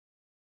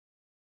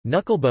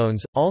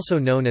Knucklebones, also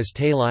known as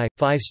tailai,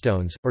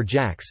 five-stones, or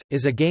jacks,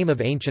 is a game of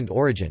ancient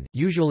origin,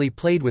 usually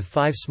played with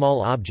 5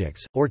 small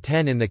objects, or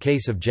 10 in the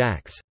case of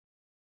jacks.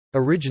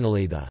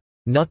 Originally the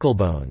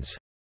knucklebones,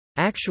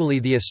 actually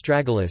the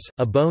astragalus,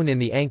 a bone in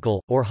the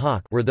ankle, or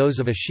hock, were those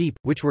of a sheep,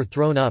 which were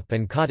thrown up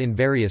and caught in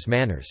various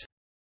manners.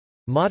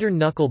 Modern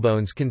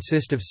knucklebones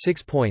consist of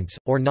 6 points,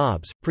 or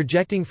knobs,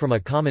 projecting from a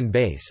common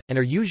base, and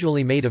are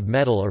usually made of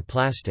metal or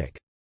plastic.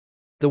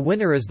 The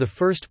winner is the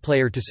first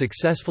player to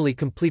successfully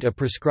complete a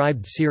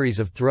prescribed series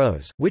of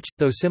throws, which,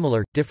 though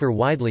similar, differ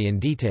widely in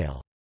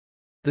detail.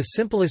 The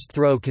simplest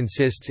throw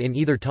consists in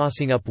either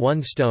tossing up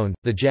one stone,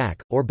 the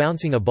jack, or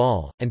bouncing a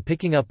ball, and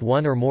picking up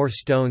one or more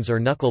stones or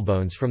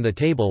knucklebones from the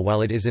table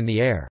while it is in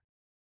the air.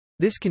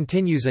 This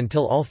continues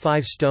until all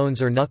 5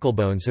 stones or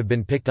knucklebones have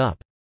been picked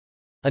up.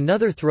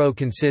 Another throw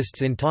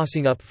consists in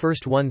tossing up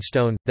first 1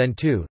 stone, then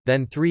 2,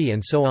 then 3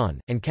 and so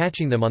on, and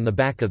catching them on the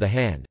back of the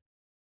hand.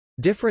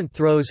 Different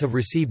throws have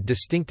received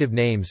distinctive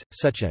names,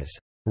 such as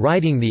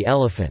riding the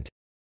elephant,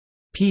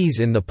 peas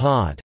in the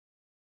pod,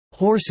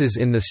 horses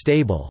in the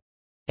stable,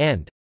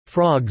 and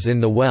frogs in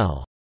the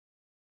well.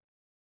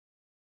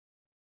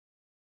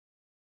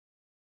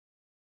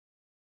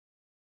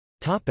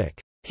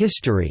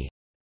 History.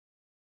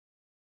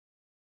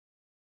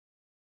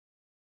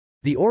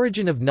 The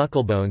origin of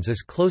knucklebones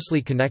is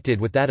closely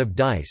connected with that of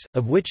dice,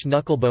 of which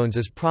knucklebones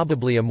is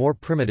probably a more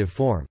primitive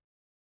form.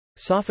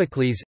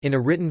 Sophocles, in a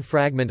written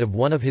fragment of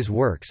one of his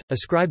works,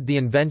 ascribed the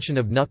invention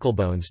of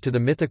knucklebones to the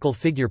mythical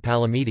figure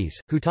Palamedes,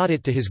 who taught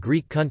it to his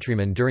Greek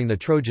countrymen during the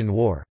Trojan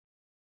War.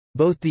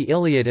 Both the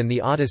Iliad and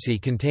the Odyssey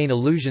contain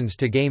allusions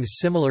to games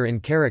similar in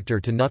character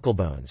to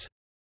knucklebones.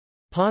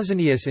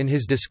 Pausanias in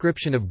his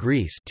description of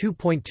Greece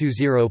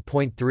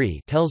 2.20.3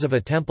 tells of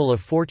a temple of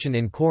fortune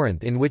in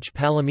Corinth in which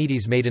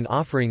Palamedes made an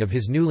offering of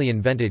his newly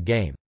invented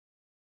game.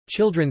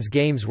 Children's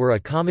games were a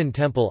common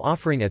temple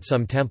offering at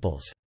some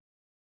temples.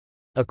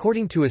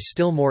 According to a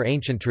still more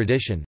ancient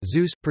tradition,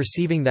 Zeus,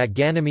 perceiving that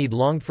Ganymede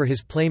longed for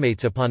his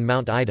playmates upon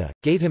Mount Ida,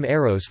 gave him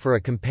Eros for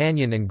a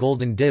companion and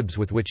golden dibs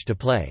with which to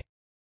play.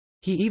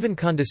 He even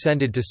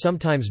condescended to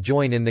sometimes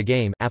join in the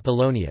game.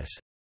 Apollonius.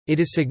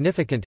 It is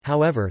significant,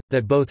 however,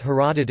 that both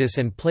Herodotus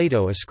and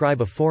Plato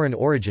ascribe a foreign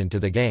origin to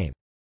the game.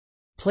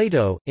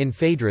 Plato, in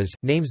Phaedrus,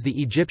 names the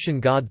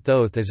Egyptian god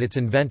Thoth as its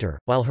inventor,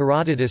 while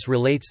Herodotus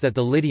relates that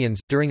the Lydians,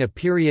 during a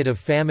period of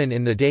famine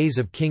in the days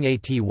of King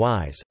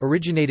Atys,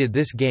 originated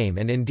this game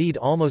and indeed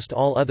almost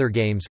all other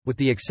games, with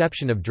the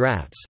exception of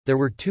drafts. There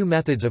were 2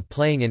 methods of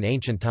playing in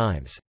ancient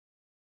times.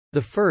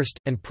 The first,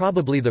 and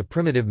probably the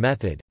primitive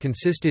method,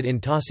 consisted in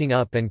tossing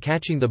up and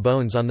catching the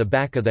bones on the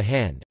back of the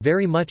hand,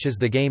 very much as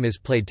the game is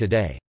played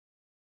today.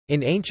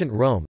 In ancient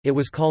Rome, it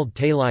was called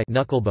tailai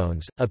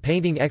knucklebones. A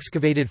painting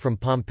excavated from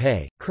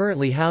Pompeii,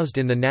 currently housed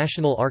in the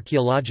National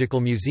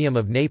Archaeological Museum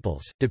of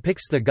Naples,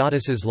 depicts the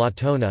goddesses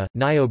Latona,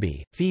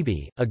 Niobe,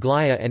 Phoebe,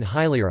 Aglaia and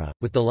Hylera,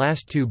 with the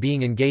last 2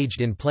 being engaged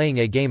in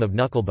playing a game of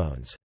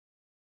knucklebones.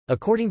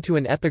 According to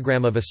an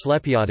epigram of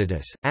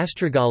Asclepiodotus,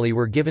 astragali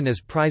were given as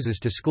prizes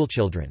to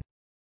schoolchildren.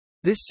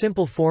 This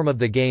simple form of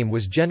the game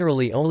was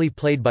generally only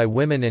played by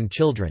women and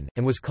children,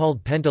 and was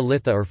called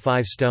pentalitha or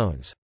 5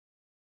 stones.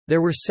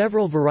 There were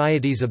several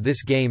varieties of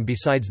this game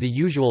besides the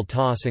usual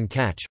toss and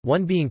catch,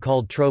 one being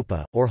called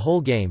tropa, or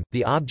hole game,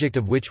 the object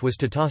of which was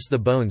to toss the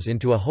bones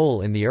into a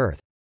hole in the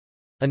earth.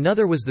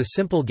 Another was the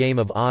simple game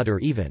of odd or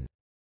even.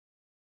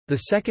 The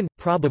second,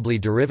 probably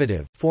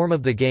derivative, form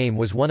of the game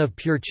was one of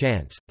pure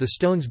chance, the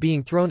stones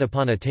being thrown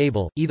upon a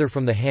table, either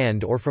from the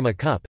hand or from a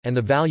cup, and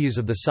the values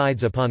of the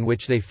sides upon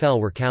which they fell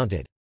were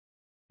counted.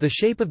 The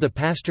shape of the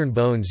pastern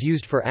bones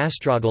used for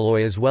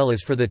astragaloi as well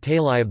as for the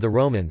tailai of the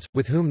Romans,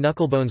 with whom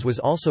knucklebones was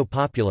also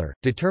popular,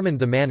 determined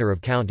the manner of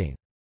counting.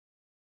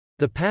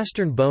 The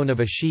pastern bone of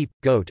a sheep,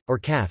 goat, or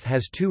calf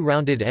has 2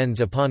 rounded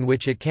ends upon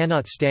which it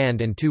cannot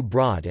stand and 2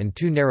 broad and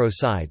 2 narrow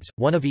sides,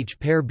 one of each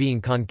pair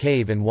being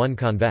concave and one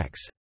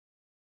convex.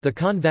 The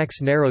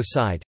convex narrow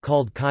side,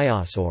 called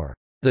chios or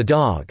the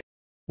dog,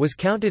 was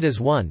counted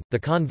as 1, the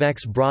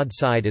convex broad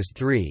side as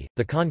 3,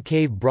 the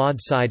concave broad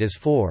side as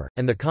 4,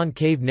 and the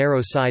concave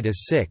narrow side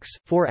as 6.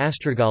 4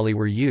 astragali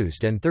were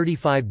used and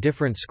 35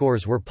 different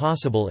scores were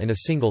possible in a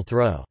single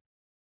throw.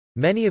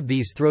 Many of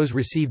these throws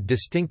received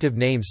distinctive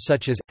names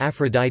such as,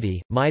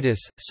 Aphrodite,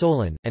 Midas,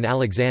 Solon, and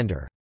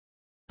Alexander.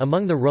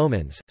 Among the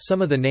Romans,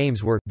 some of the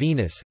names were,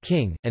 Venus,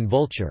 King, and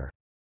Vulture.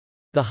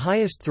 The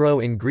highest throw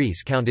in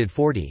Greece counted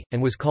 40,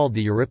 and was called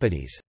the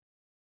Euripides.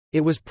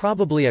 It was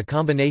probably a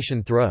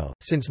combination throw,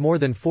 since more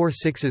than 4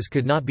 sixes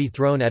could not be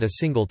thrown at a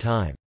single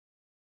time.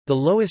 The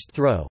lowest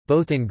throw,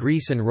 both in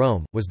Greece and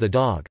Rome, was the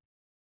dog.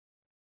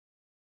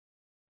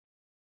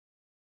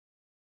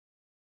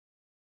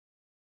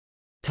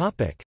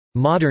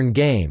 Modern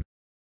game.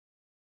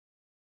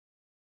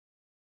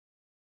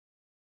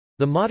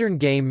 The modern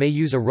game may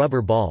use a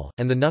rubber ball,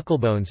 and the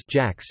knucklebones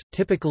jacks,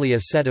 typically a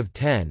set of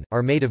 10,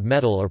 are made of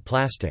metal or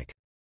plastic.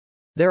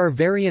 There are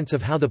variants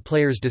of how the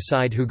players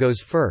decide who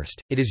goes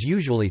first. It is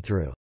usually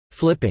through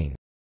flipping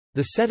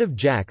The set of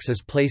jacks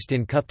is placed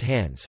in cupped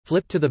hands,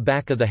 flipped to the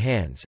back of the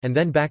hands, and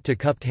then back to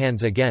cupped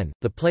hands again.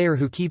 The player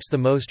who keeps the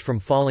most from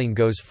falling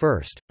goes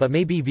first, but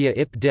may be via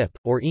ip-dip,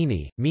 or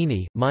eeny,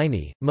 meeny,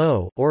 miny,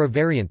 mo, or a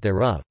variant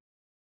thereof.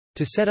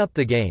 To set up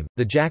the game,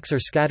 the jacks are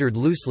scattered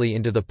loosely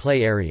into the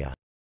play area.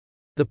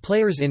 The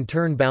players in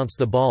turn bounce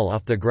the ball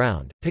off the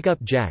ground, pick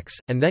up jacks,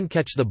 and then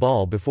catch the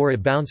ball before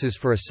it bounces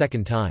for a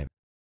second time.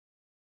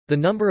 The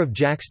number of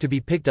jacks to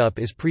be picked up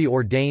is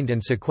preordained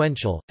and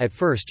sequential. At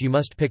first you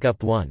must pick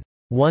up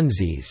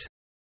onesies,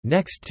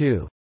 next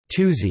two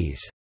twosies,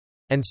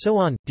 and so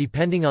on,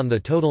 depending on the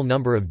total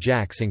number of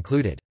jacks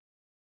included.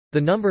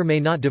 The number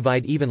may not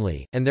divide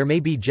evenly, and there may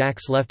be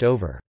jacks left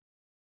over.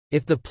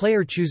 If the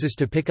player chooses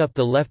to pick up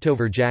the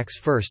leftover jacks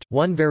first,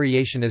 one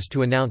variation is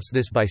to announce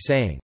this by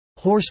saying,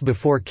 "Horse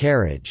before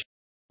carriage,"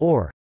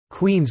 or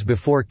 "Queens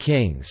before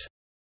kings."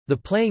 The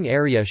playing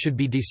area should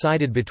be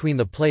decided between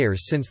the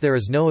players since there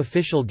is no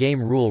official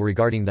game rule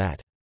regarding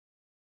that.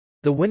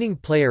 The winning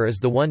player is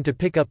the one to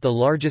pick up the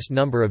largest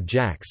number of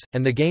jacks,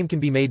 and the game can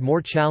be made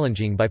more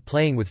challenging by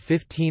playing with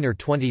 15 or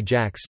 20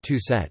 jacks, 2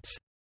 sets.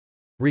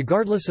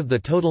 Regardless of the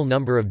total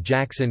number of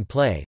jacks in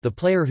play, the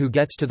player who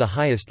gets to the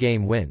highest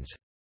game wins.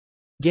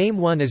 Game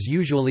 1 is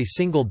usually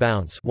single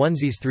bounce,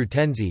 onesies through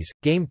tensies.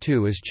 Game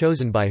 2 is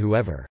chosen by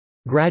whoever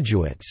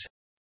graduates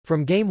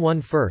from Game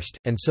 1 first,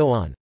 and so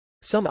on.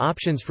 Some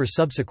options for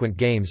subsequent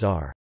games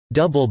are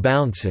double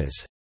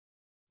bounces,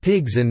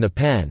 pigs in the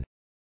pen,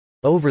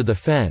 over the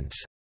fence,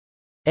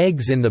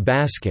 eggs in the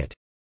basket,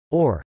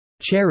 or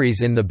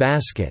cherries in the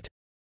basket,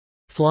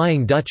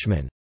 flying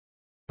Dutchman,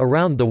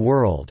 around the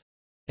world,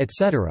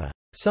 etc.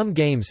 Some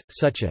games,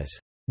 such as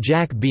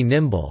Jack Be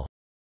Nimble,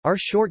 are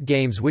short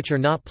games which are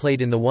not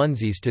played in the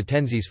onesies to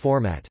tensies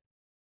format.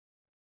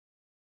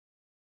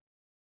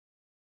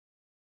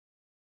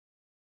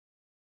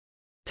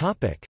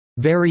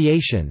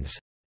 Variations.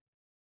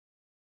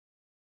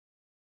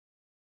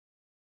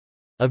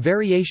 A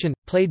variation,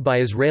 played by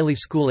Israeli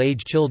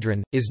school-age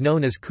children, is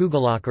known as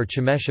kugelak or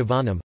chamesh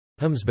avanim,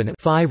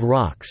 5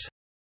 rocks.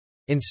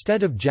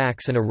 Instead of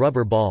jacks and a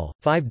rubber ball,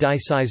 5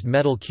 die-sized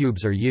metal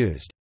cubes are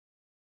used.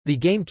 The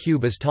game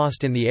cube is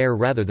tossed in the air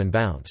rather than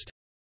bounced.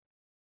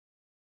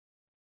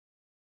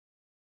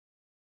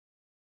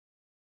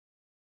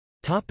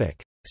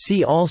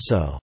 See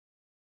also: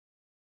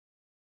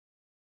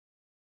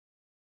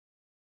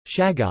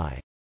 Shagai.